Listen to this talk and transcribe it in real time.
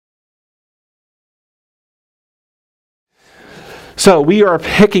So we are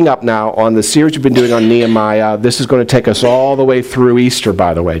picking up now on the series we've been doing on Nehemiah. This is going to take us all the way through Easter,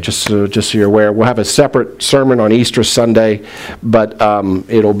 by the way, just so you're aware. We'll have a separate sermon on Easter Sunday, but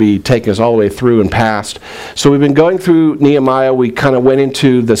it'll be taking us all the way through and past. So we've been going through Nehemiah. We kind of went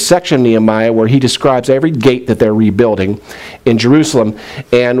into the section of Nehemiah where he describes every gate that they're rebuilding in Jerusalem,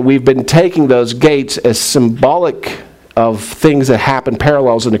 and we've been taking those gates as symbolic of things that happen,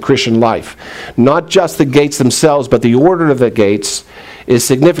 parallels in the Christian life. Not just the gates themselves, but the order of the gates is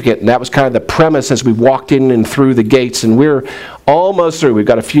significant. And that was kind of the premise as we walked in and through the gates. And we're almost through. We've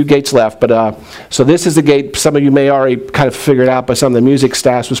got a few gates left. But so this is the gate. Some of you may already kind of figured out by some of the music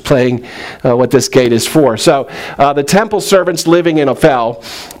staff was playing what this gate is for. So the temple servants living in Ophel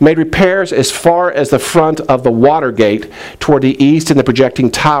made repairs as far as the front of the water gate toward the east in the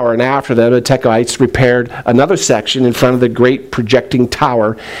projecting tower. And after them, the Tekoites repaired another section in front of the great projecting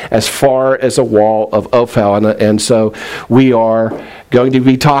tower as far as the wall of Ophel. And so we are going to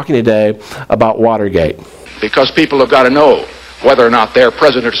be talking today about Watergate. Because people have got to know whether or not their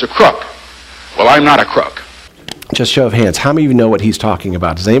president's a crook. Well, I'm not a crook. Just show of hands. How many of you know what he's talking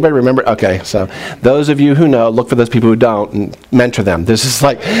about? Does anybody remember? Okay, so those of you who know, look for those people who don't and mentor them. This is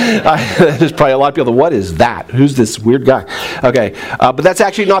like, there's probably a lot of people that, what is that? Who's this weird guy? Okay, but that's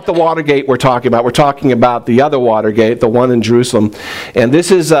actually not the Watergate we're talking about. We're talking about the other Watergate, the one in Jerusalem. And this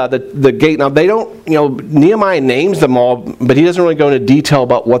is the gate. Now, they don't, Nehemiah names them all, but he doesn't really go into detail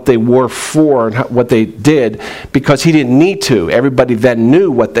about what they were for and what they did because he didn't need to. Everybody then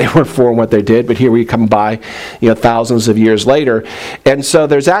knew what they were for and what they did, but here we come by, thousands of years later. And so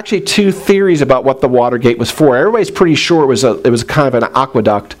there's actually two theories about what the Watergate was for. Everybody's pretty sure it was kind of an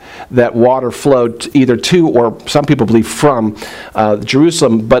aqueduct that water flowed either to or some people believe from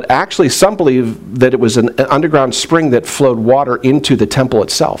Jerusalem, but actually some believe that it was an underground spring that flowed water into the temple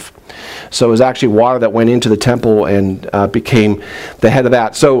itself. So it was actually water that went into the temple and became the head of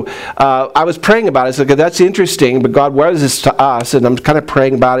that. So I was praying about it. I said, okay, that's interesting, but God, what is this to us? And I'm kind of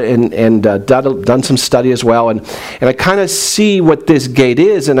praying about it and done some study as well. And I kind of see what this gate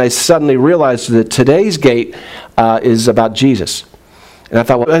is, and I suddenly realized that today's gate is about Jesus. And I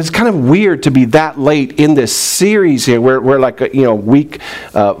thought, well, it's kind of weird to be that late in this series here. We're like, week,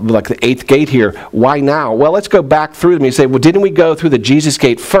 like the 8th gate here. Why now? Well, let's go back through them and say, well, didn't we go through the Jesus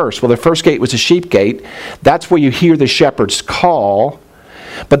gate first? Well, the first gate was the sheep gate. That's where you hear the shepherd's call.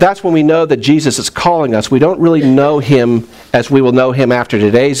 But that's when we know that Jesus is calling us. We don't really know him as we will know him after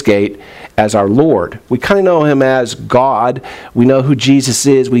today's gate as our Lord. We kind of know him as God. We know who Jesus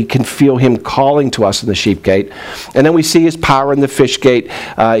is. We can feel him calling to us in the sheep gate. And then we see his power in the fish gate.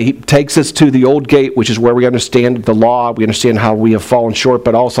 He takes us to the old gate, which is where we understand the law. We understand how we have fallen short,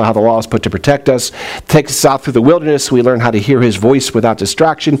 but also how the law is put to protect us. Takes us out through the wilderness. We learn how to hear his voice without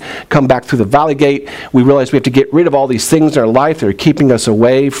distraction. Come back through the valley gate. We realize we have to get rid of all these things in our life that are keeping us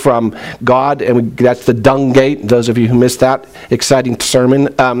away from God. And that's the dung gate. Those of you who missed that exciting sermon,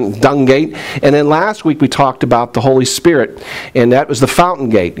 dung gate. And then last week we talked about the Holy Spirit, and that was the fountain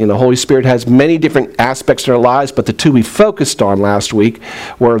gate. The Holy Spirit has many different aspects in our lives, but the two we focused on last week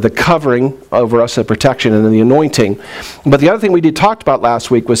were the covering over us, the protection, and then the anointing. But the other thing we talked about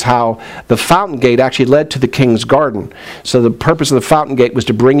last week was how the fountain gate actually led to the king's garden. So the purpose of the fountain gate was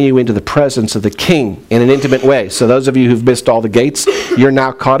to bring you into the presence of the king in an intimate way. So those of you who've missed all the gates, you're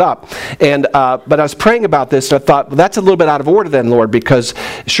now caught up. And but I was praying about this, and I thought, well, that's a little bit out of order then, Lord, because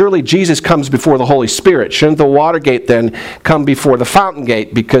surely Jesus comes before the Holy Spirit. Shouldn't the water gate then come before the fountain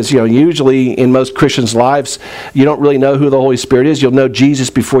gate? Because usually in most Christians' lives, you don't really know who the Holy Spirit is. You'll know Jesus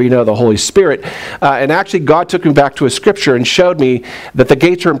before you know the Holy Spirit. And actually, God took me back to a scripture and showed me that the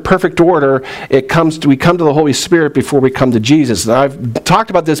gates are in perfect order. We come to the Holy Spirit before we come to Jesus. And I've talked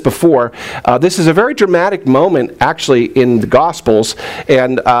about this before. This is a very dramatic moment, actually, in the Gospels.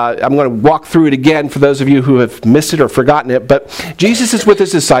 And I'm going to walk through it again for those of you who have missed it or forgotten it. But Jesus is with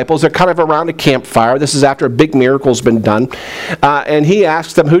his disciples. They're kind of around a campfire. This is after a big miracle's been done. And he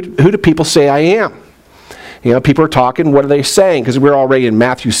asks them, who do people say I am? People are talking. What are they saying? Because we're already in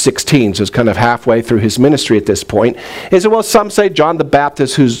Matthew 16, so it's kind of halfway through his ministry at this point. He said, well, some say John the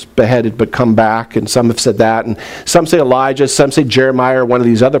Baptist who's beheaded but come back, and some have said that, and some say Elijah, some say Jeremiah or one of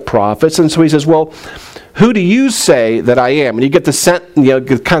these other prophets. And so he says, well, who do you say that I am? And you get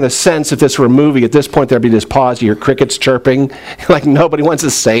the kind of sense if this were a movie, at this point there'd be this pause, you hear crickets chirping, like nobody wants to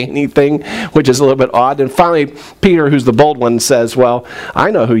say anything, which is a little bit odd. And finally, Peter, who's the bold one, says, well,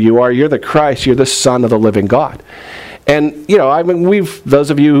 I know who you are. You're the Christ. You're the Son of the living God. And, I mean, those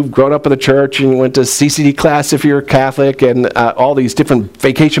of you who've grown up in the church and went to CCD class if you're Catholic and all these different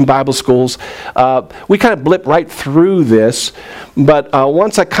vacation Bible schools, we kind of blip right through this. But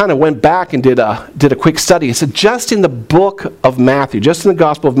once I kind of went back and did a quick study, I said just in the book of Matthew, just in the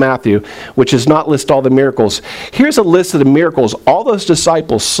Gospel of Matthew, which does not list all the miracles, here's a list of the miracles all those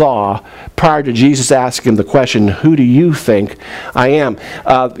disciples saw prior to Jesus asking the question, who do you think I am?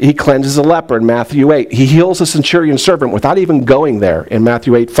 He cleanses a leper in Matthew 8. He heals a centurion servant without even going there in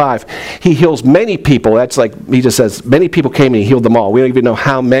Matthew 8:5. He heals many people. That's like, he just says, many people came and he healed them all. We don't even know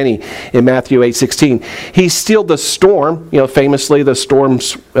how many in Matthew 8:16. He stilled the storm, famously the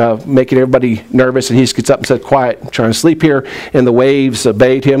storm's making everybody nervous, and he just gets up and said, quiet, I'm trying to sleep here, and the waves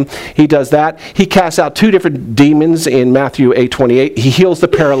obeyed him. He does that. He casts out 2 different demons in Matthew 8:28. He heals the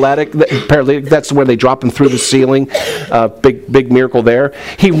paralytic. That's where they drop him through the ceiling. Big miracle there.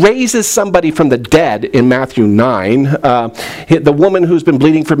 He raises somebody from the dead in Matthew 9. The woman who's been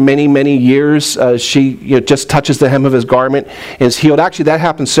bleeding for many, many years, she just touches the hem of his garment and is healed. Actually, that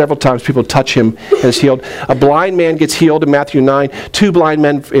happens several times. People touch him and is healed. A blind man gets healed in Matthew 9. 2 blind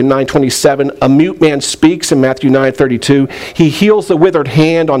men in 9:27. A mute man speaks in Matthew 9:32. He heals the withered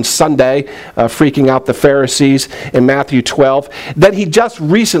hand on Sunday, freaking out the Pharisees in Matthew 12. Then he just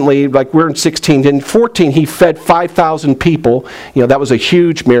recently, like we're in 16, in 14, he fed 5,000 people. That was a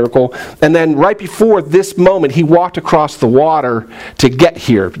huge miracle. And then right before this moment, he walked across the water to get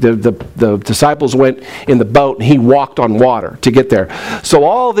here. The disciples went in the boat and he walked on water to get there. So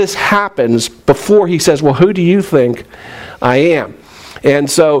all this happens before he says, well, who do you think I am? And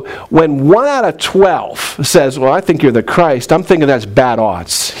so when 1 out of 12 says, well, I think you're the Christ, I'm thinking that's bad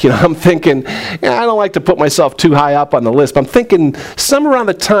odds. I'm thinking, I don't like to put myself too high up on the list, but I'm thinking somewhere around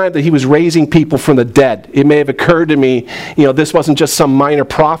the time that he was raising people from the dead, it may have occurred to me, this wasn't just some minor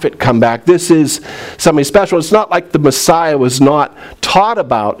prophet come back. This is something special. It's not like the Messiah was not taught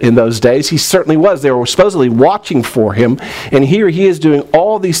about in those days. He certainly was. They were supposedly watching for him, and here he is doing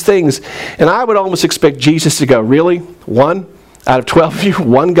all these things. And I would almost expect Jesus to go, really? 1? Out of 12 of you,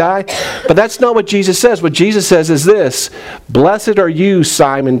 1 guy? But that's not what Jesus says. What Jesus says is this: blessed are you,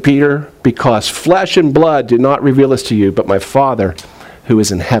 Simon Peter, because flesh and blood did not reveal this to you, but my Father who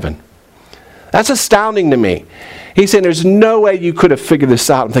is in heaven. That's astounding to me. He's saying there's no way you could have figured this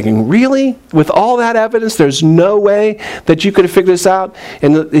out. I'm thinking, really? With all that evidence, there's no way that you could have figured this out?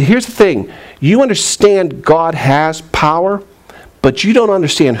 And here's the thing. You understand God has power, but you don't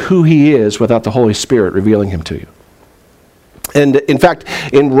understand who he is without the Holy Spirit revealing him to you. And in fact,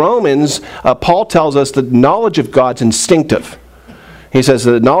 in Romans, Paul tells us that knowledge of God's instinctive. He says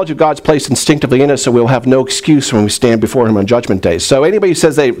the knowledge of God's placed instinctively in us, so we'll have no excuse when we stand before him on judgment day. So anybody who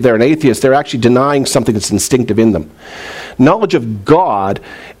says they're an atheist, they're actually denying something that's instinctive in them. Knowledge of God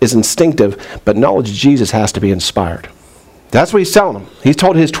is instinctive, but knowledge of Jesus has to be inspired. That's what he's telling them. He's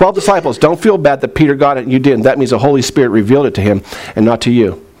told his 12 disciples, don't feel bad that Peter got it and you didn't. That means the Holy Spirit revealed it to him and not to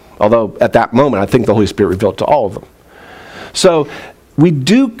you. Although at that moment, I think the Holy Spirit revealed it to all of them. So we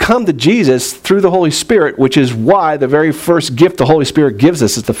do come to Jesus through the Holy Spirit, which is why the very first gift the Holy Spirit gives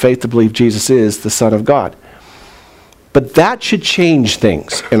us is the faith to believe Jesus is the Son of God. But that should change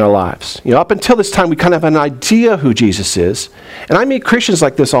things in our lives. Up until this time, we kind of have an idea who Jesus is. And I meet Christians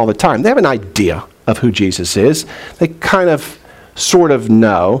like this all the time. They have an idea of who Jesus is. They kind of sort of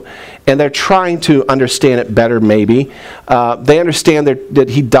know, and they're trying to understand it better maybe. They understand that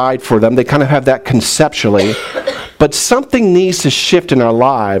he died for them. They kind of have that conceptually. But something needs to shift in our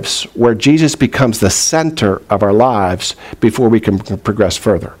lives where Jesus becomes the center of our lives before we can progress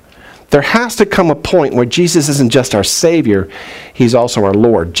further. There has to come a point where Jesus isn't just our Savior, he's also our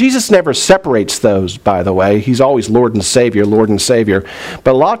Lord. Jesus never separates those, by the way. He's always Lord and Savior, Lord and Savior.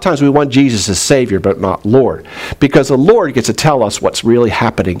 But a lot of times we want Jesus as Savior, but not Lord. Because the Lord gets to tell us what's really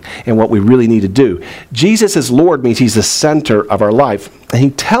happening and what we really need to do. Jesus as Lord means he's the center of our life. And he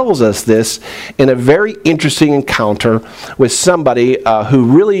tells us this in a very interesting encounter with somebody who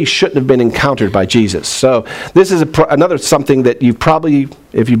really shouldn't have been encountered by Jesus. So this is another something that you've probably,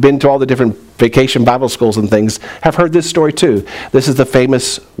 if you've been to all the different vacation Bible schools and things, have heard this story too. This is the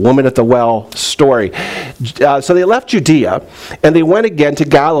famous woman at the well story. So they left Judea and they went again to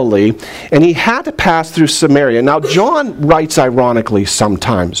Galilee, and he had to pass through Samaria. Now John writes ironically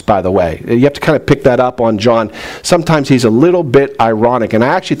sometimes, by the way. You have to kind of pick that up on John. Sometimes he's a little bit ironic, and I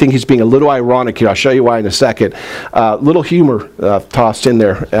actually think he's being a little ironic here. I'll show you why in a second. Little humor tossed in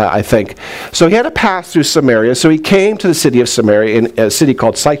there, I think. So he had to pass through Samaria. So he came to the city of Samaria, in a city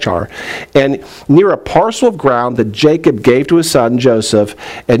called Sychar, and near a parcel of ground that Jacob gave to his son Joseph,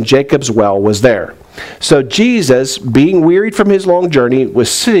 and Jacob's well was there. So Jesus, being wearied from his long journey,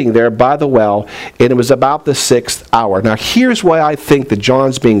 was sitting there by the well, and it was about the 6th hour. Now, here's why I think that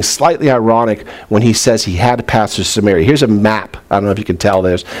John's being slightly ironic when he says he had to pass through Samaria. Here's a map. I don't know if you can tell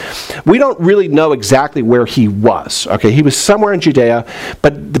this. We don't really know exactly where he was. Okay, he was somewhere in Judea,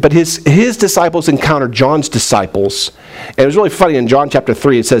 but his disciples encountered John's disciples. And it was really funny. In John chapter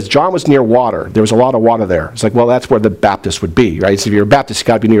 3, it says John was near water. There was a lot of water there. It's like, well, that's where the Baptist would be, right? So if you're a Baptist, you've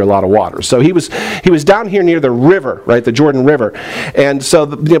got to be near a lot of water. So he was down here near the river, right, the Jordan River. And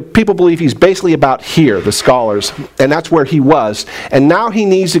so people believe he's basically about here, the scholars, and that's where he was. And now he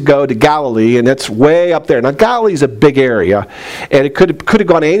needs to go to Galilee, and it's way up there. Now, Galilee's a big area, and it could have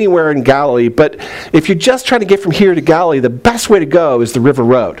gone anywhere in Galilee, but if you're just trying to get from here to Galilee, the best way to go is the River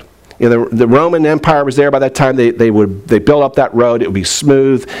Road. The Roman Empire was there by that time. They built up that road. It would be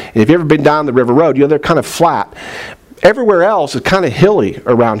smooth. And if you've ever been down the River Road, they're kind of flat. Everywhere else is kind of hilly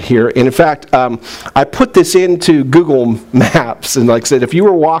around here. And in fact, I put this into Google Maps, and like I said, if you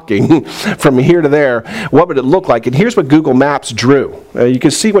were walking from here to there, what would it look like? And here's what Google Maps drew. You can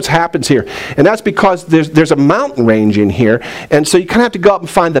see what happens here. And that's because there's a mountain range in here, and so you kind of have to go up and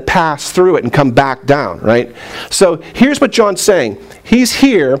find the pass through it and come back down, right? So here's what John's saying. He's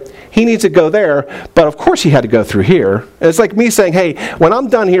here. He needs to go there, but of course he had to go through here. And it's like me saying, hey, when I'm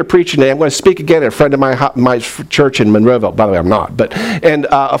done here preaching today, I'm going to speak again at a friend of my church in Monroeville. By the way, I'm not. And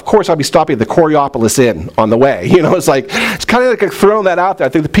of course, I'll be stopping at the Coriopolis Inn on the way. It's kind of like throwing that out there. I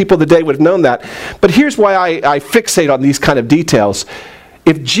think the people of the day would have known that. But here's why I fixate on these kind of details.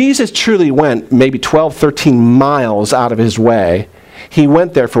 If Jesus truly went maybe 12, 13 miles out of his way, he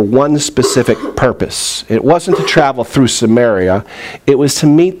went there for one specific purpose. It wasn't to travel through Samaria. It was to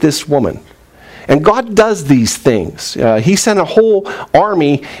meet this woman. And God does these things. He sent a whole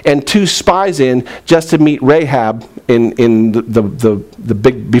army and 2 spies in just to meet Rahab in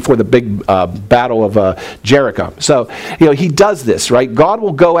the big battle of Jericho. So he does this, right? God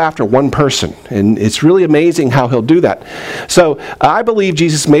will go after one person, and it's really amazing how he'll do that. So I believe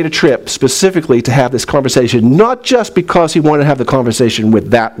Jesus made a trip specifically to have this conversation, not just because he wanted to have the conversation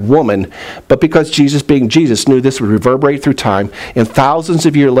with that woman, but because Jesus, being Jesus, knew this would reverberate through time, and thousands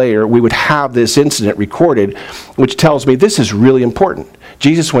of years later we would have this incident recorded, which tells me this is really important.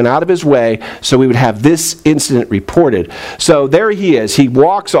 Jesus went out of his way so we would have this incident reported. So there he is. He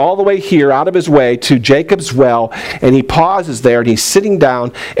walks all the way here out of his way to Jacob's well, and he pauses there, and he's sitting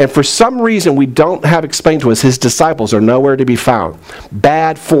down, and for some reason we don't have explained to us, his disciples are nowhere to be found.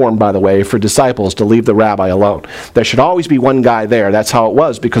 Bad form, by the way, for disciples to leave the rabbi alone. There should always be one guy there. That's how it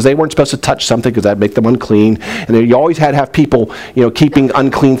was, because they weren't supposed to touch something because that'd make them unclean, and you always had to have people keeping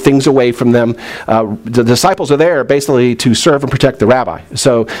unclean things away from them. The disciples are there basically to serve and protect the rabbi.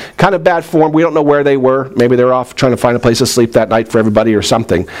 So kind of bad form. We don't know where they were. Maybe they're off trying to find a place to sleep that night for everybody or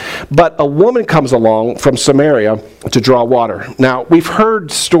something. But a woman comes along from Samaria to draw water. Now, we've heard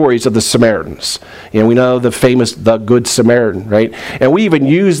stories of the Samaritans. We know the famous, the Good Samaritan, right? And we even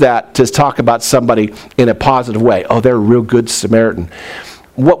use that to talk about somebody in a positive way. Oh, they're a real good Samaritan.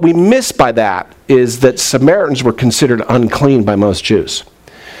 What we miss by that is that Samaritans were considered unclean by most Jews.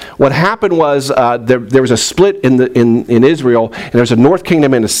 What happened was there was a split in Israel, and there was a north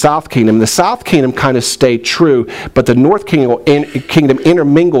kingdom and a south kingdom. The south kingdom kind of stayed true, but the north kingdom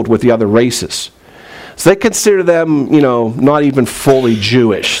intermingled with the other races. So they consider them, not even fully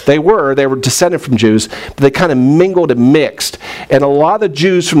Jewish. They were descended from Jews, but they kind of mingled and mixed. And a lot of the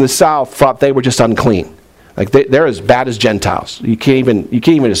Jews from the south thought they were just unclean. Like they're as bad as Gentiles. You can't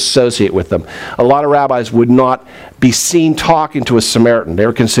even associate with them. A lot of rabbis would not be seen talking to a Samaritan. They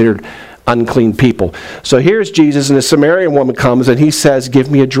were considered unclean people. So here's Jesus, and a Samaritan woman comes, and he says, "Give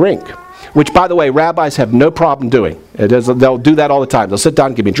me a drink." Which, by the way, rabbis have no problem doing. They'll do that all the time. They'll sit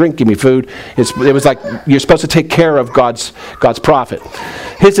down, give me a drink, give me food. It was like you're supposed to take care of God's prophet.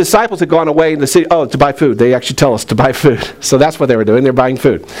 His disciples had gone away in the city, to buy food. They actually tell us to buy food. So that's what they were doing. They're buying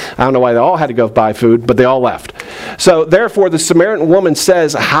food. I don't know why they all had to go buy food, but they all left. So therefore, the Samaritan woman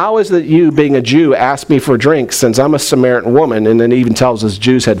says, "How is it you, being a Jew, ask me for a drink since I'm a Samaritan woman?" And then it even tells us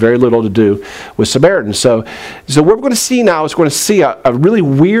Jews had very little to do with Samaritans. So what we're going to see now is we're going to see a really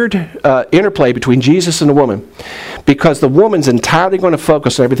weird interplay between Jesus and the woman, because the woman's entirely going to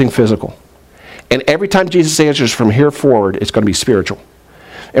focus on everything physical. And every time Jesus answers from here forward, it's going to be spiritual.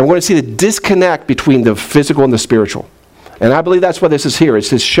 And we're going to see the disconnect between the physical and the spiritual. And I believe that's what this is here. It's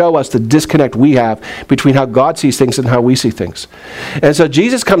to show us the disconnect we have between how God sees things and how we see things. And so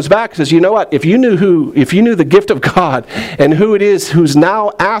Jesus comes back and says, you know what? If you knew the gift of God and who it is who's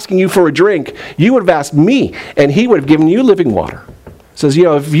now asking you for a drink, you would have asked me, and he would have given you living water. Says,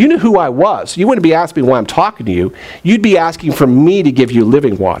 if you knew who I was, you wouldn't be asking why I'm talking to you. You'd be asking for me to give you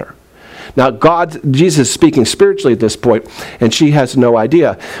living water. Now, Jesus is speaking spiritually at this point, and she has no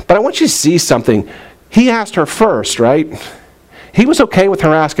idea. But I want you to see something. He asked her first, right? He was okay with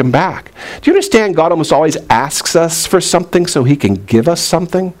her asking back. Do you understand God almost always asks us for something so he can give us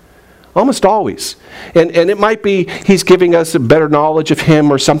something? Almost always. And it might be he's giving us a better knowledge of him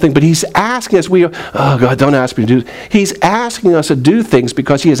or something, but he's asking us, oh God, don't ask me to do. He's asking us to do things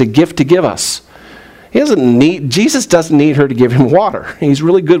because he has a gift to give us. Jesus doesn't need her to give him water. He's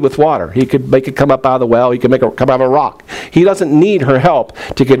really good with water. He could make it come up out of the well. He could make it come out of a rock. He doesn't need her help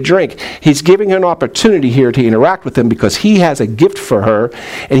to get a drink. He's giving her an opportunity here to interact with him because he has a gift for her,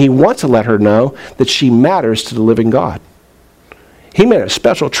 and he wants to let her know that she matters to the living God. He made a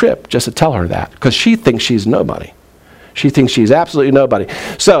special trip just to tell her that because she thinks she's nobody. She thinks she's absolutely nobody.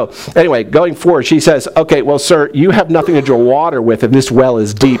 So, anyway, going forward, she says, okay, well, sir, you have nothing to draw water with, and this well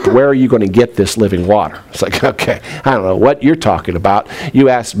is deep. Where are you going to get this living water? It's like, okay, I don't know what you're talking about. You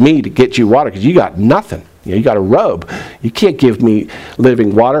asked me to get you water because you got nothing. You got a robe. You can't give me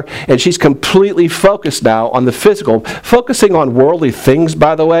living water. And she's completely focused now on the physical. Focusing on worldly things,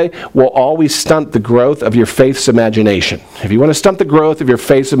 by the way, will always stunt the growth of your faith's imagination. If you want to stunt the growth of your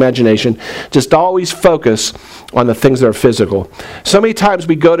faith's imagination, just always focus on the things that are physical. So many times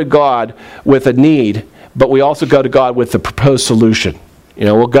we go to God with a need, but we also go to God with the proposed solution.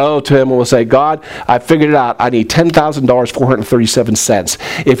 We'll go to him and we'll say, God, I figured it out. I need $10,000, 437 cents.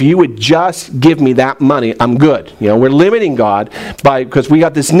 If you would just give me that money, I'm good. We're limiting God because we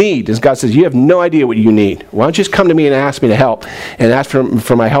got this need. And God says, you have no idea what you need. Why don't you just come to me and ask me to help and ask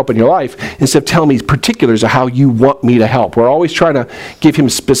for my help in your life instead of telling me particulars of how you want me to help. We're always trying to give him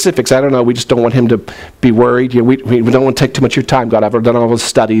specifics. I don't know. We just don't want him to be worried. We don't want to take too much of your time, God. I've done all those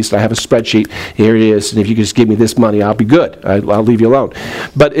studies. I have a spreadsheet. Here it is. And if you could just give me this money, I'll be good. I'll leave you alone.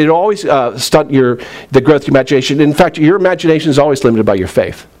 But it always stunt the growth of your imagination. In fact, your imagination is always limited by your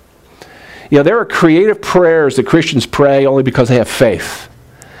faith. There are creative prayers that Christians pray only because they have faith.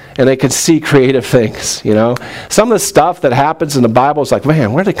 And they can see creative things, Some of the stuff that happens in the Bible is like,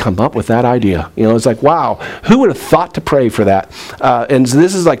 man, where did they come up with that idea? It's like, wow, who would have thought to pray for that? And so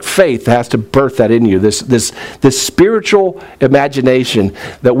this is like faith that has to birth that in you, this spiritual imagination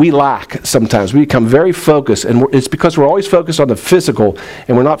that we lack sometimes. We become very focused, and it's because we're always focused on the physical,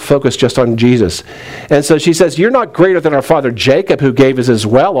 and we're not focused just on Jesus. And so she says, you're not greater than our father Jacob, who gave us his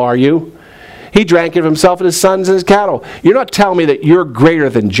well, are you? He drank it of himself and his sons and his cattle. You're not telling me that you're greater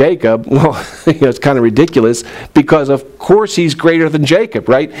than Jacob. Well, it's kind of ridiculous because, of course, he's greater than Jacob,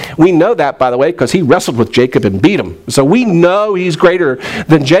 right? We know that, by the way, because he wrestled with Jacob and beat him. So we know he's greater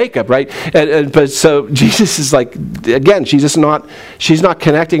than Jacob, right? But so Jesus is like, again, she's not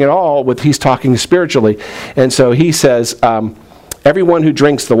connecting at all with he's talking spiritually. And so he says, everyone who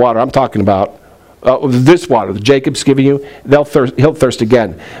drinks the water I'm talking about, this water that Jacob's giving you, he'll thirst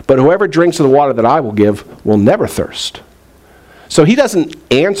again. But whoever drinks of the water that I will give will never thirst. So he doesn't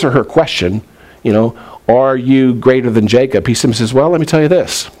answer her question, are you greater than Jacob? He simply says, well, let me tell you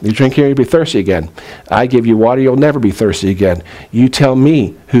this. You drink here, you'll be thirsty again. I give you water, you'll never be thirsty again. You tell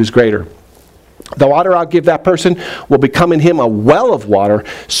me who's greater. The water I'll give that person will become in him a well of water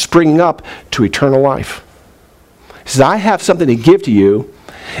springing up to eternal life. He says, I have something to give to you.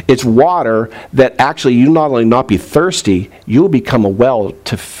 It's water that actually you not only not be thirsty, you'll become a well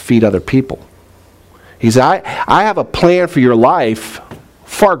to feed other people. He said, I have a plan for your life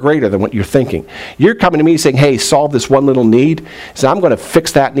far greater than what you're thinking. You're coming to me saying, hey, solve this one little need. He said, I'm going to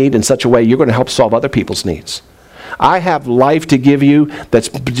fix that need in such a way you're going to help solve other people's needs. I have life to give you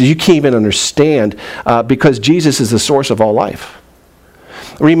that you can't even understand because Jesus is the source of all life.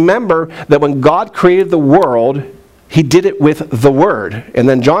 Remember that when God created the world, he did it with the Word. And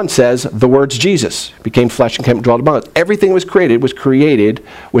then John says, the Word's Jesus. Became flesh and came and dwelt among us. Everything was created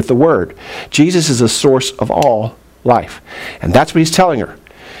with the Word. Jesus is the source of all life. And that's what he's telling her.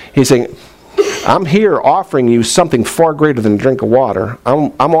 He's saying, I'm here offering you something far greater than a drink of water.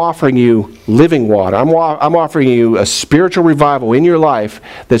 I'm offering you living water. I'm offering you a spiritual revival in your life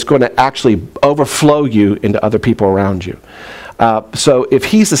that's going to actually overflow you into other people around you. So if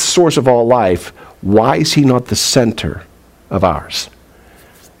he's the source of all life, why is he not the center of ours?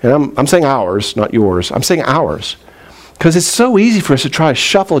 And I'm saying ours, not yours. I'm saying ours. Because it's so easy for us to try to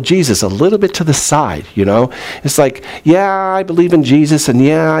shuffle Jesus a little bit to the side, It's like, yeah, I believe in Jesus, and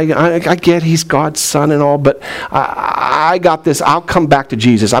yeah, I get he's God's son and all, but I got this. I'll come back to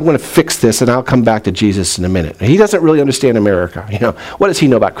Jesus. I'm going to fix this, and I'll come back to Jesus in a minute. He doesn't really understand America, What does he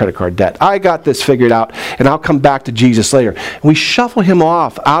know about credit card debt? I got this figured out, and I'll come back to Jesus later. And we shuffle him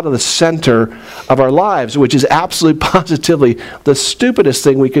off out of the center of our lives, which is absolutely positively the stupidest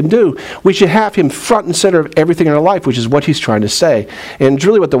thing we can do. We should have him front and center of everything in our life, which is what he's trying to say. And it's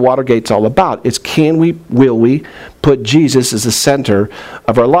really what the Watergate's all about. It's will we put Jesus as the center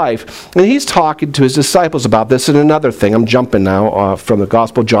of our life? And he's talking to his disciples about this. And another thing, I'm jumping now from the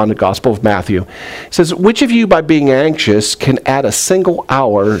Gospel of John to the Gospel of Matthew. It says, which of you by being anxious can add a single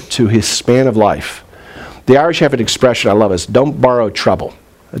hour to his span of life? The Irish have an expression I love, is don't borrow trouble.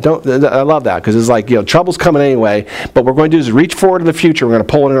 I love that, because it's like, trouble's coming anyway, but what we're going to do is reach forward to the future. We're going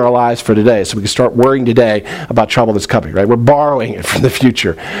to pull it in our lives for today, so we can start worrying today about trouble that's coming, right? We're borrowing it from the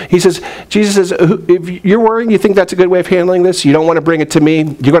future. Jesus says, if you're worrying, you think that's a good way of handling this? You don't want to bring it to me?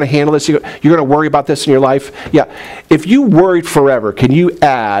 You're going to handle this? You're going to worry about this in your life? Yeah. If you worried forever, can you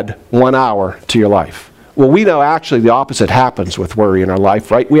add 1 hour to your life? Well, we know actually the opposite happens with worry in our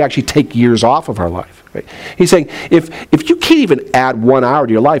life, right? We actually take years off of our life. Right? He's saying, if you can't even add 1 hour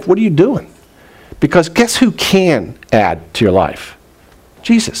to your life, what are you doing? Because guess who can add to your life?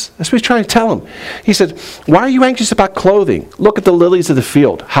 Jesus. That's what he's trying to tell him. He said, why are you anxious about clothing? Look at the lilies of the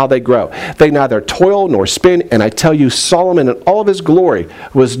field, how they grow. They neither toil nor spin, and I tell you, Solomon in all of his glory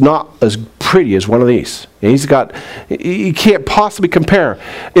was not as pretty as one of these. And you can't possibly compare.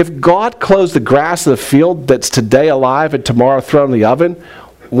 If God clothes the grass of the field that's today alive and tomorrow thrown in the oven,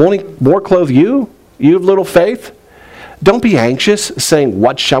 won't he more clothe you? You have little faith? Don't be anxious, saying,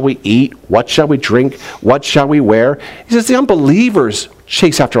 what shall we eat? What shall we drink? What shall we wear? He says the unbelievers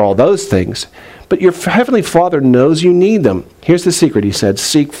chase after all those things, but your heavenly Father knows you need them. Here's the secret, he said,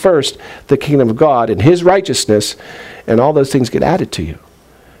 seek first the kingdom of God and his righteousness, and all those things get added to you.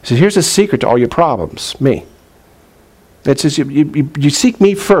 He says, here's the secret to all your problems, me. It says, you seek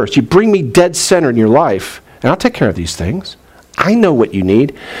me first. You bring me dead center in your life, and I'll take care of these things. I know what you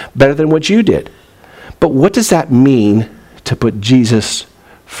need better than what you did. But what does that mean to put Jesus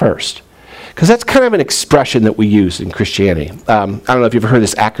first? Because that's kind of an expression that we use in Christianity. I don't know if you've ever heard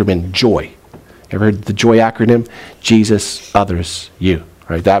this acronym, JOY. Ever heard the JOY acronym? Jesus, others, you.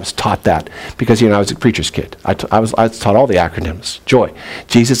 Right? I was taught that because I was a preacher's kid. I was taught all the acronyms. JOY.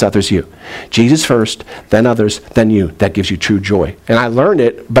 Jesus, others, you. Jesus first, then others, then you. That gives you true joy. And I learned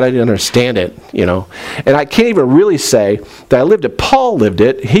it, but I didn't understand it, And I can't even really say that I lived it. Paul lived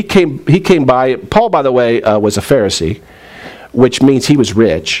it. He came by. Paul, by the way, was a Pharisee, which means he was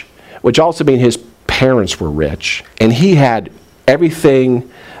rich, which also means his parents were rich, and he had everything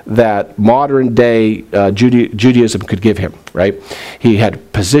that modern day Judaism could give him, right? He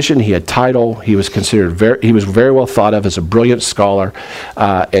had position, he had title, he was considered he was very well thought of as a brilliant scholar,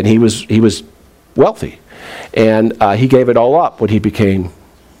 and he was wealthy. And he gave it all up when he became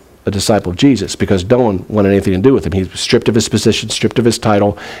a disciple of Jesus, because no one wanted anything to do with him. He was stripped of his position, stripped of his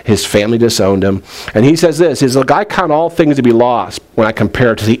title, his family disowned him. And he says this, look, I count all things to be lost when I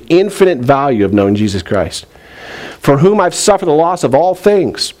compare it to the infinite value of knowing Jesus Christ, for whom I've suffered the loss of all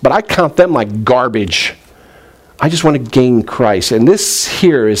things, but I count them like garbage. I just want to gain Christ. And this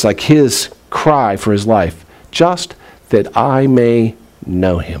here is like his cry for his life, just that I may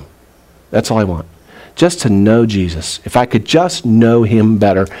know him. That's all I want. Just to know Jesus. If I could just know him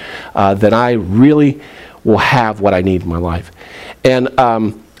better, then I really will have what I need in my life. And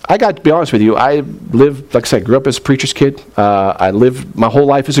I got to be honest with you, I lived, like I said, grew up as a preacher's kid. I lived my whole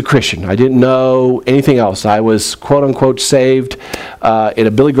life as a Christian. I didn't know anything else. I was, quote unquote, saved in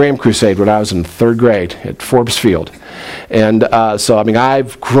a Billy Graham crusade when I was in 3rd grade at Forbes Field. And so,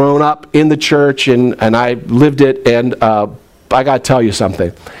 I've grown up in the church and I lived it, and I got to tell you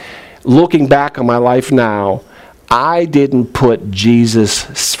something. Looking back on my life now, I didn't put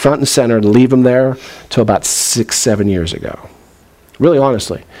Jesus front and center and leave him there till about 6-7 years ago. Really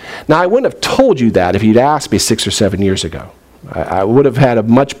honestly. Now, I wouldn't have told you that if you'd asked me 6 or 7 years ago. I would have had a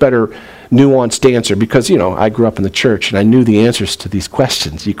much better nuanced answer because, I grew up in the church and I knew the answers to these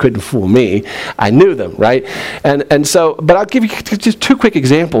questions. You couldn't fool me. I knew them, right? And so, but I'll give you just 2 quick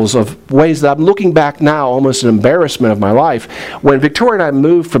examples of ways that I'm looking back now, almost an embarrassment of my life. When Victoria and I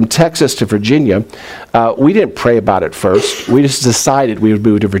moved from Texas to Virginia, we didn't pray about it first. We just decided we would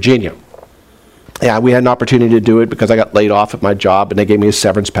move to Virginia. Yeah, we had an opportunity to do it because I got laid off at my job, and they gave me a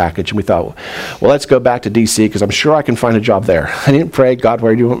severance package, and we thought, well, let's go back to D.C. because I'm sure I can find a job there. I didn't pray, God,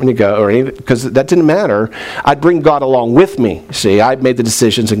 where do you want me to go, or anything, because that didn't matter. I'd bring God along with me. See, I made the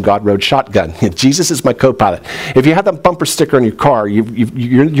decisions, and God rode shotgun. Jesus is my co-pilot. If you have that bumper sticker on your car,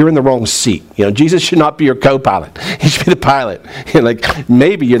 you're in the wrong seat. Jesus should not be your co-pilot. He should be the pilot.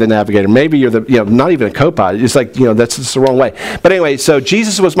 Maybe you're the navigator. Maybe you're the, not even a co-pilot. It's like, that's just the wrong way. But anyway, so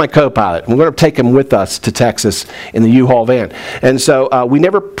Jesus was my co-pilot. We're going to take him with us to Texas in the U-Haul van. And so we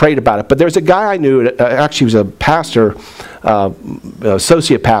never prayed about it. But there's a guy I knew, actually was a pastor,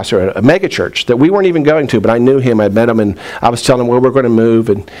 associate pastor at a mega church that we weren't even going to, but I knew him. I met him, and I was telling him where we're going to move.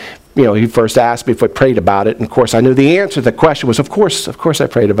 And he first asked me if I prayed about it. And of course, I knew the answer to the question was, of course I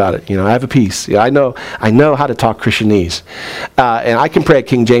prayed about it. I have a peace. I know how to talk Christianese. And I can pray a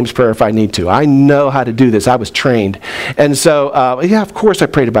King James prayer if I need to. I know how to do this. I was trained. And so, of course I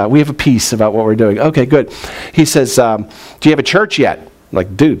prayed about it. We have a peace about what we're doing. Okay, good. He says, do you have a church yet? I'm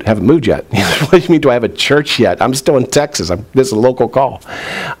like, dude, haven't moved yet. What do you mean, do I have a church yet? I'm still in Texas. This is a local call.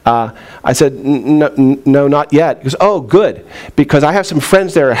 I said, no, not yet. He goes, oh, good, because I have some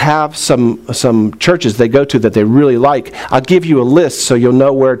friends there who have some churches they go to that they really like. I'll give you a list so you'll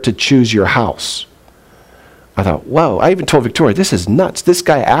know where to choose your house. I thought, whoa, I even told Victoria, this is nuts. This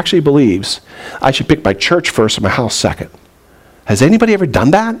guy actually believes I should pick my church first and my house second. Has anybody ever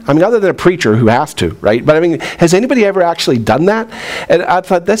done that? I mean, other than a preacher who has to, right? But I mean, has anybody ever actually done that? And I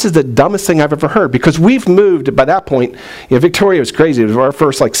thought, this is the dumbest thing I've ever heard, because we've moved, by that point, Victoria was crazy. It was our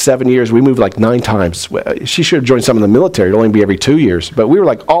first 7 years. We moved 9 times. She should have joined some in the military. It'd only be every 2 years. But we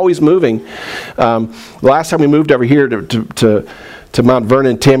were always moving. The last time we moved over here to Mount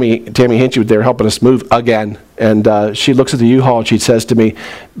Vernon, Tammy Hinchy was there helping us move again. And she looks at the U-Haul and she says to me,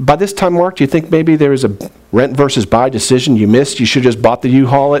 by this time, Mark, do you think maybe there was a rent versus buy decision you missed? You should have just bought the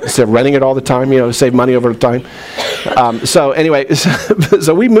U-Haul instead of renting it all the time, save money over the time. So anyway,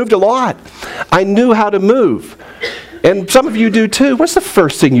 so we moved a lot. I knew how to move. And some of you do too. What's the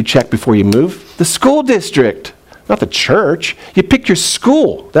first thing you check before you move? The school district. Not the church. You pick your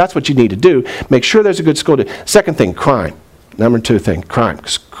school. That's what you need to do. Make sure there's a good school. Second thing, crime. Number 2 thing, crime.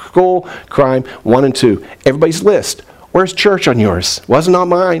 School, crime, 1 and 2. Everybody's list. Where's church on yours? Wasn't on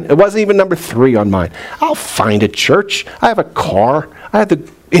mine. It wasn't even number 3 on mine. I'll find a church. I have a car. I have the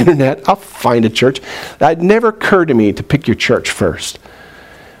internet. I'll find a church. That never occurred to me to pick your church first.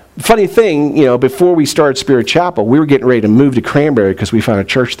 Funny thing, before we started Spirit Chapel, we were getting ready to move to Cranberry because we found a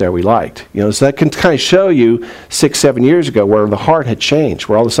church there we liked. So that can kind of show you 6-7 years ago where the heart had changed,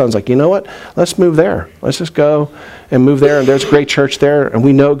 where all of a sudden it's like, you know what? Let's move there. Let's just go and move there, and there's a great church there, and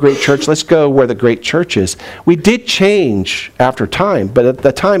we know a great church. Let's go where the great church is. We did change after time, but at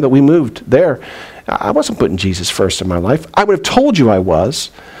the time that we moved there, I wasn't putting Jesus first in my life. I would have told you I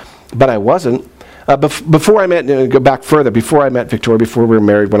was, but I wasn't. Before I met, go back further, before I met Victoria, before we were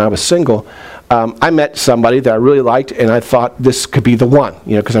married, when I was single, I met somebody that I really liked, and I thought this could be the one,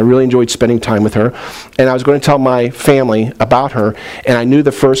 because I really enjoyed spending time with her. And I was going to tell my family about her, and I knew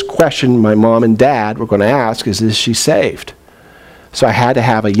the first question my mom and dad were going to ask is she saved? So I had to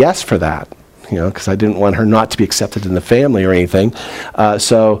have a yes for that, because I didn't want her not to be accepted in the family or anything.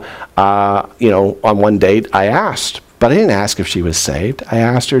 So on one date, I asked, but I didn't ask if she was saved. I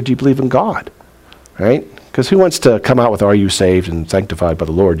asked her, do you believe in God? Right? Because who wants to come out with, are you saved and sanctified by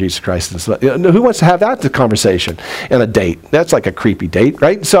the Lord Jesus Christ? And who wants to have that conversation in a date? That's like a creepy date,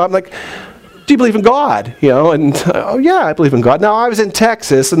 right? So I'm like, do you believe in God? And oh yeah, I believe in God. Now I was in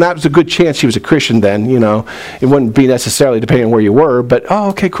Texas, and that was a good chance she was a Christian then. It wouldn't be necessarily depending on where you were, but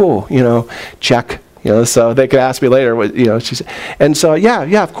okay, cool. Check. So they could ask me later what, she said. And so,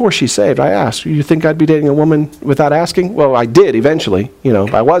 yeah, of course she's saved. I asked, you think I'd be dating a woman without asking? Well, I did eventually.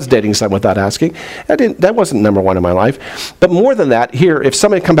 I was dating someone without asking. That wasn't number 1 in my life. But more than that, here, if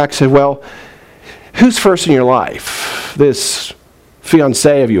somebody come back and said, well, who's first in your life? This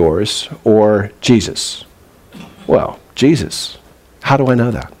fiancé of yours or Jesus? Well, Jesus. How do I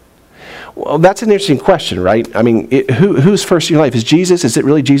know that? Well, that's an interesting question, right? I mean, who's first in your life? Is Jesus? Is it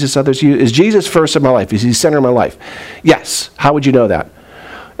really Jesus? Others? Is Jesus first in my life? Is he center of my life? Yes. How would you know that?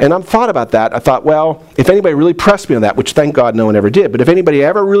 And I've thought about that. I thought, well, if anybody really pressed me on that, which thank God no one ever did, but if anybody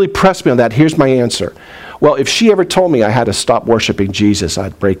ever really pressed me on that, here's my answer. Well, if she ever told me I had to stop worshiping Jesus,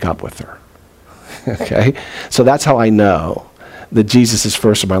 I'd break up with her. Okay? So that's how I know that Jesus is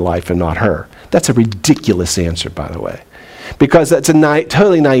first in my life and not her. That's a ridiculous answer, by the way. Because that's a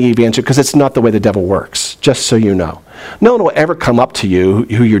totally naive answer, because it's not the way the devil works, just so you know. No one will ever come up to you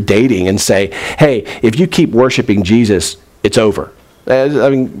who you're dating and say, hey, if you keep worshiping Jesus, it's over. I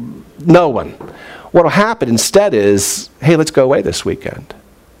mean, no one. What will happen instead is, hey, let's go away this weekend.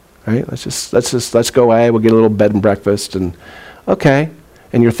 Right? Let's go away. We'll get a little bed and breakfast, and okay.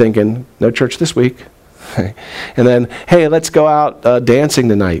 And you're thinking, no church this week. And then, hey, let's go out dancing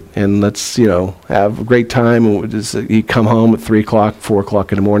tonight, and let's, have a great time. And you come home at 3 o'clock, 4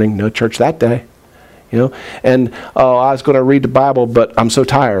 o'clock in the morning. No church that day, And, oh, I was going to read the Bible, but I'm so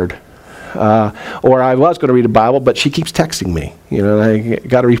tired. Or I was going to read the Bible, but she keeps texting me. And I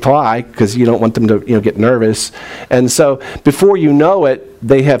got to reply because you don't want them to, get nervous. And so before you know it,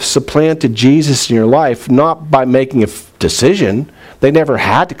 they have supplanted Jesus in your life, not by making a decision. They never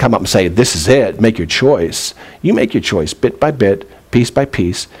had to come up and say, this is it, make your choice. You make your choice bit by bit, piece by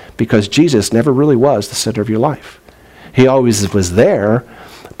piece, because Jesus never really was the center of your life. He always was there,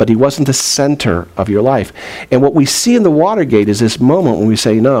 but he wasn't the center of your life. And what we see in the Watergate is this moment when we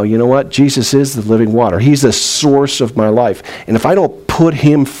say, no, you know what? Jesus is the living water. He's the source of my life. And if I don't put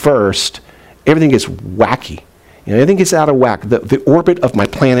him first, everything gets wacky. Everything gets out of whack. The orbit of my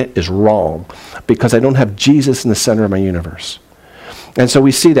planet is wrong because I don't have Jesus in the center of my universe. And so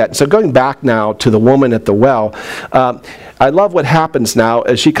we see that. So going back now to the woman at the well, I love what happens now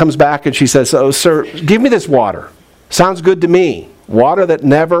as she comes back and she says, oh, sir, give me this water. Sounds good to me. Water that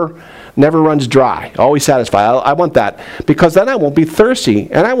never runs dry, always satisfied. I want that because then I won't be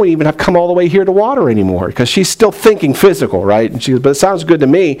thirsty and I won't even have to come all the way here to water anymore because she's still thinking physical, right? And she goes, but it sounds good to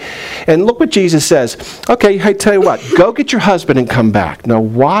me. And look what Jesus says. Okay, I tell you what, go get your husband and come back. Now,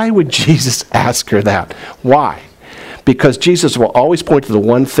 why would Jesus ask her that? Why? Because Jesus will always point to the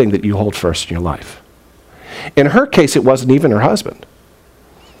one thing that you hold first in your life. In her case, it wasn't even her husband.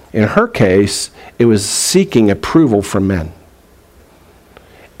 In her case, it was seeking approval from men.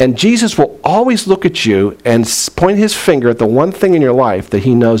 And Jesus will always look at you and point his finger at the one thing in your life that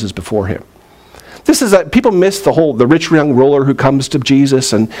he knows is before him. This is people miss the rich young ruler who comes to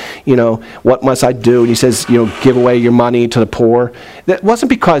Jesus and, what must I do? And he says, give away your money to the poor. That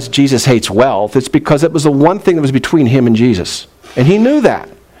wasn't because Jesus hates wealth. It's because it was the one thing that was between him and Jesus. And he knew that.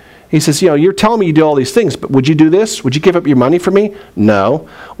 He says, you're telling me you do all these things, but would you do this? Would you give up your money for me? No.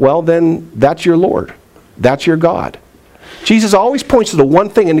 Well, then that's your Lord. That's your God. Jesus always points to the one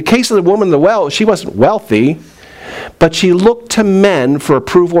thing. In the case of the woman in the well, she wasn't wealthy, but she looked to men for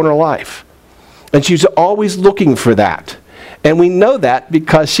approval in her life. And she's always looking for that. And we know that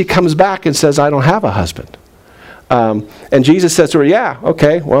because she comes back and says, I don't have a husband. And Jesus says to her, yeah,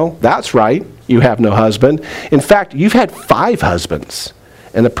 okay, well, that's right. You have no husband. In fact, you've had 5 husbands.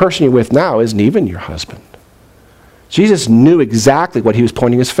 And the person you're with now isn't even your husband. Jesus knew exactly what he was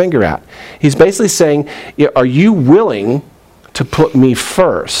pointing his finger at. He's basically saying, are you willing to put me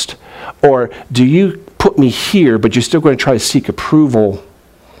first? Or do you put me here, but you're still going to try to seek approval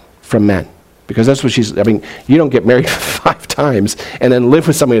from men? Because that's what you don't get married 5 times and then live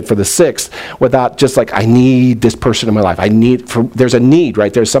with somebody for the 6th without just I need this person in my life. There's a need,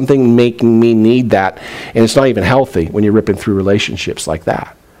 right? There's something making me need that. And it's not even healthy when you're ripping through relationships like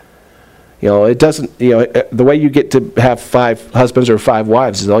that. It doesn't, the way you get to have 5 husbands or 5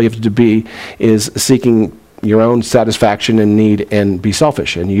 wives is all you have to be is seeking your own satisfaction and need and be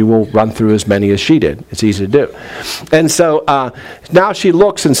selfish. And you will run through as many as she did. It's easy to do. And so now she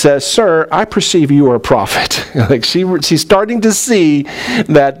looks and says, sir, I perceive you are a prophet. She's starting to see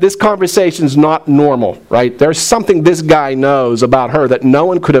that this conversation is not normal, right? There's something this guy knows about her that no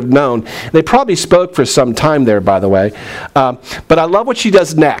one could have known. They probably spoke for some time there, by the way. But I love what she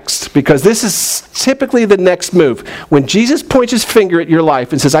does next, because this is typically the next move. When Jesus points his finger at your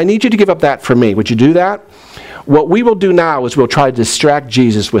life and says, I need you to give up that for me. Would you do that? What we will do now is we'll try to distract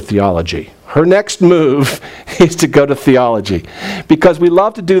Jesus with theology. Her next move is to go to theology, because we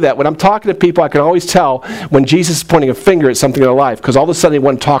love to do that. When I'm talking to people, I can always tell when Jesus is pointing a finger at something in their life, because all of a sudden they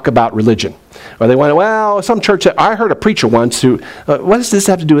want to talk about religion. Or they want to, well, some church, I heard a preacher once who, what does this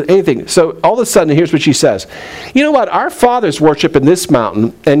have to do with anything? So all of a sudden, here's what she says. You know what? Our fathers worship in this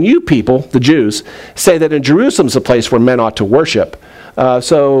mountain, and you people, the Jews, say that in Jerusalem's a place where men ought to worship.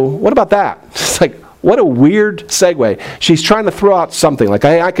 So what about that? It's like, what a weird segue. She's trying to throw out something like,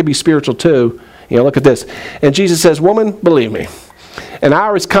 hey, I could be spiritual too. Look at this. And Jesus says, woman, believe me, an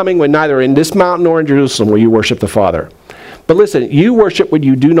hour is coming when neither in this mountain nor in Jerusalem will you worship the Father. But listen, you worship what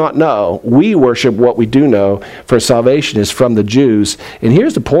you do not know. We worship what we do know, for salvation is from the Jews. And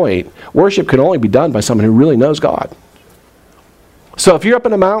here's the point. Worship can only be done by someone who really knows God. So if you're up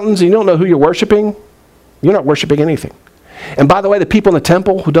in the mountains and you don't know who you're worshiping, you're not worshiping anything. And by the way, the people in the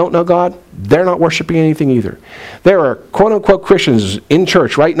temple who don't know God, they're not worshiping anything either. There are quote-unquote Christians in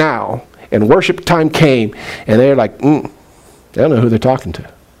church right now, and worship time came, and they're like, they don't know who they're talking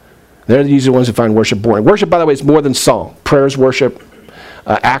to. They're usually the ones who find worship boring. Worship, by the way, is more than song. Prayers worship,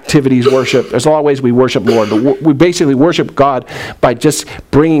 activities worship. There's a lot of ways we worship Lord. But we basically worship God by just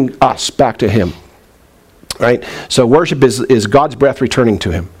bringing us back to him. Right? So worship is God's breath returning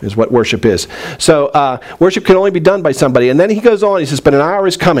to him, is what worship is. So worship can only be done by somebody. And then he goes on, he says, but an hour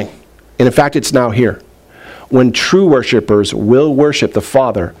is coming. And in fact, it's now here, when true worshipers will worship the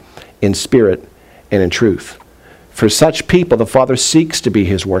Father in spirit and in truth. For such people, the Father seeks to be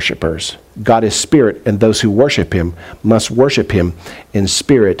his worshipers. God is spirit, and those who worship him must worship him in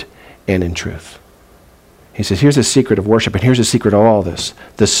spirit and in truth. He says, here's the secret of worship, and here's the secret of all this.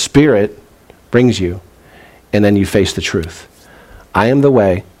 The Spirit brings you, and then you face the truth. I am the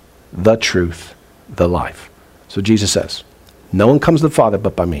way, the truth, the life. So Jesus says, no one comes to the Father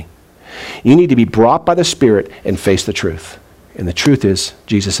but by me. You need to be brought by the Spirit and face the truth. And the truth is,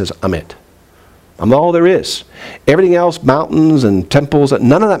 Jesus says, I'm it. I'm all there is. Everything else, mountains and temples,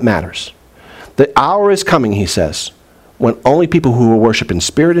 none of that matters. The hour is coming, he says, when only people who will worship in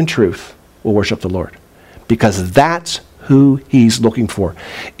spirit and truth will worship the Lord. Because that's who he's looking for.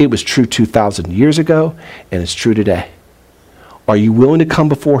 It was true 2,000 years ago, and it's true today. Are you willing to come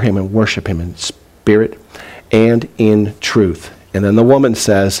before him and worship him in spirit and in truth? And then the woman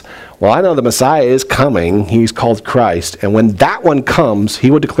says, well, I know the Messiah is coming. He's called Christ. And when that one comes, he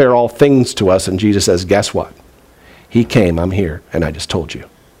will declare all things to us. And Jesus says, guess what? He came, I'm here, and I just told you.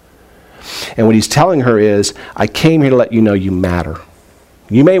 And what he's telling her is, I came here to let you know you matter.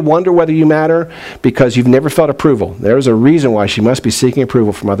 You may wonder whether you matter because you've never felt approval. There's a reason why she must be seeking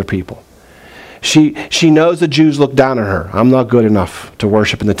approval from other people. She knows the Jews look down on her. I'm not good enough to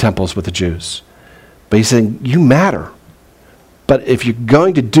worship in the temples with the Jews. But he's saying, you matter. But if you're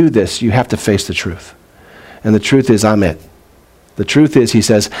going to do this, you have to face the truth. And the truth is, I'm it. The truth is, he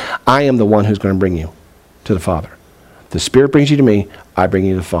says, I am the one who's going to bring you to the Father. The Spirit brings you to me, I bring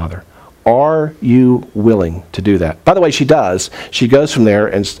you to the Father. Are you willing to do that? By the way, she does. She goes from there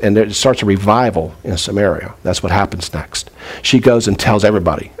and it starts a revival in Samaria. That's what happens next. She goes and tells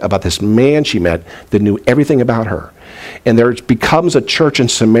everybody about this man she met that knew everything about her. And there becomes a church in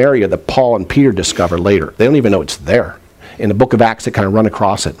Samaria that Paul and Peter discover later. They don't even know it's there. In the book of Acts, they kind of run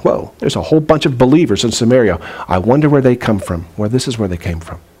across it. Whoa, there's a whole bunch of believers in Samaria. I wonder where they come from. Well, this is where they came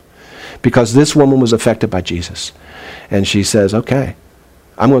from. Because this woman was affected by Jesus. And she says, okay,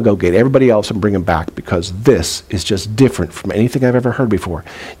 I'm going to go get everybody else and bring them back because this is just different from anything I've ever heard before.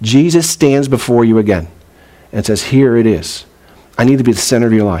 Jesus stands before you again and says, here it is. I need to be the center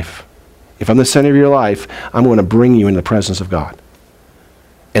of your life. If I'm the center of your life, I'm going to bring you in the presence of God.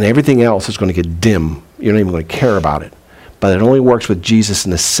 And everything else is going to get dim. You're not even going to care about it. But it only works with Jesus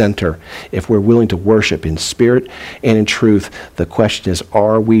in the center if we're willing to worship in spirit and in truth. The question is,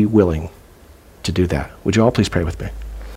 are we willing to do that? Would you all please pray with me?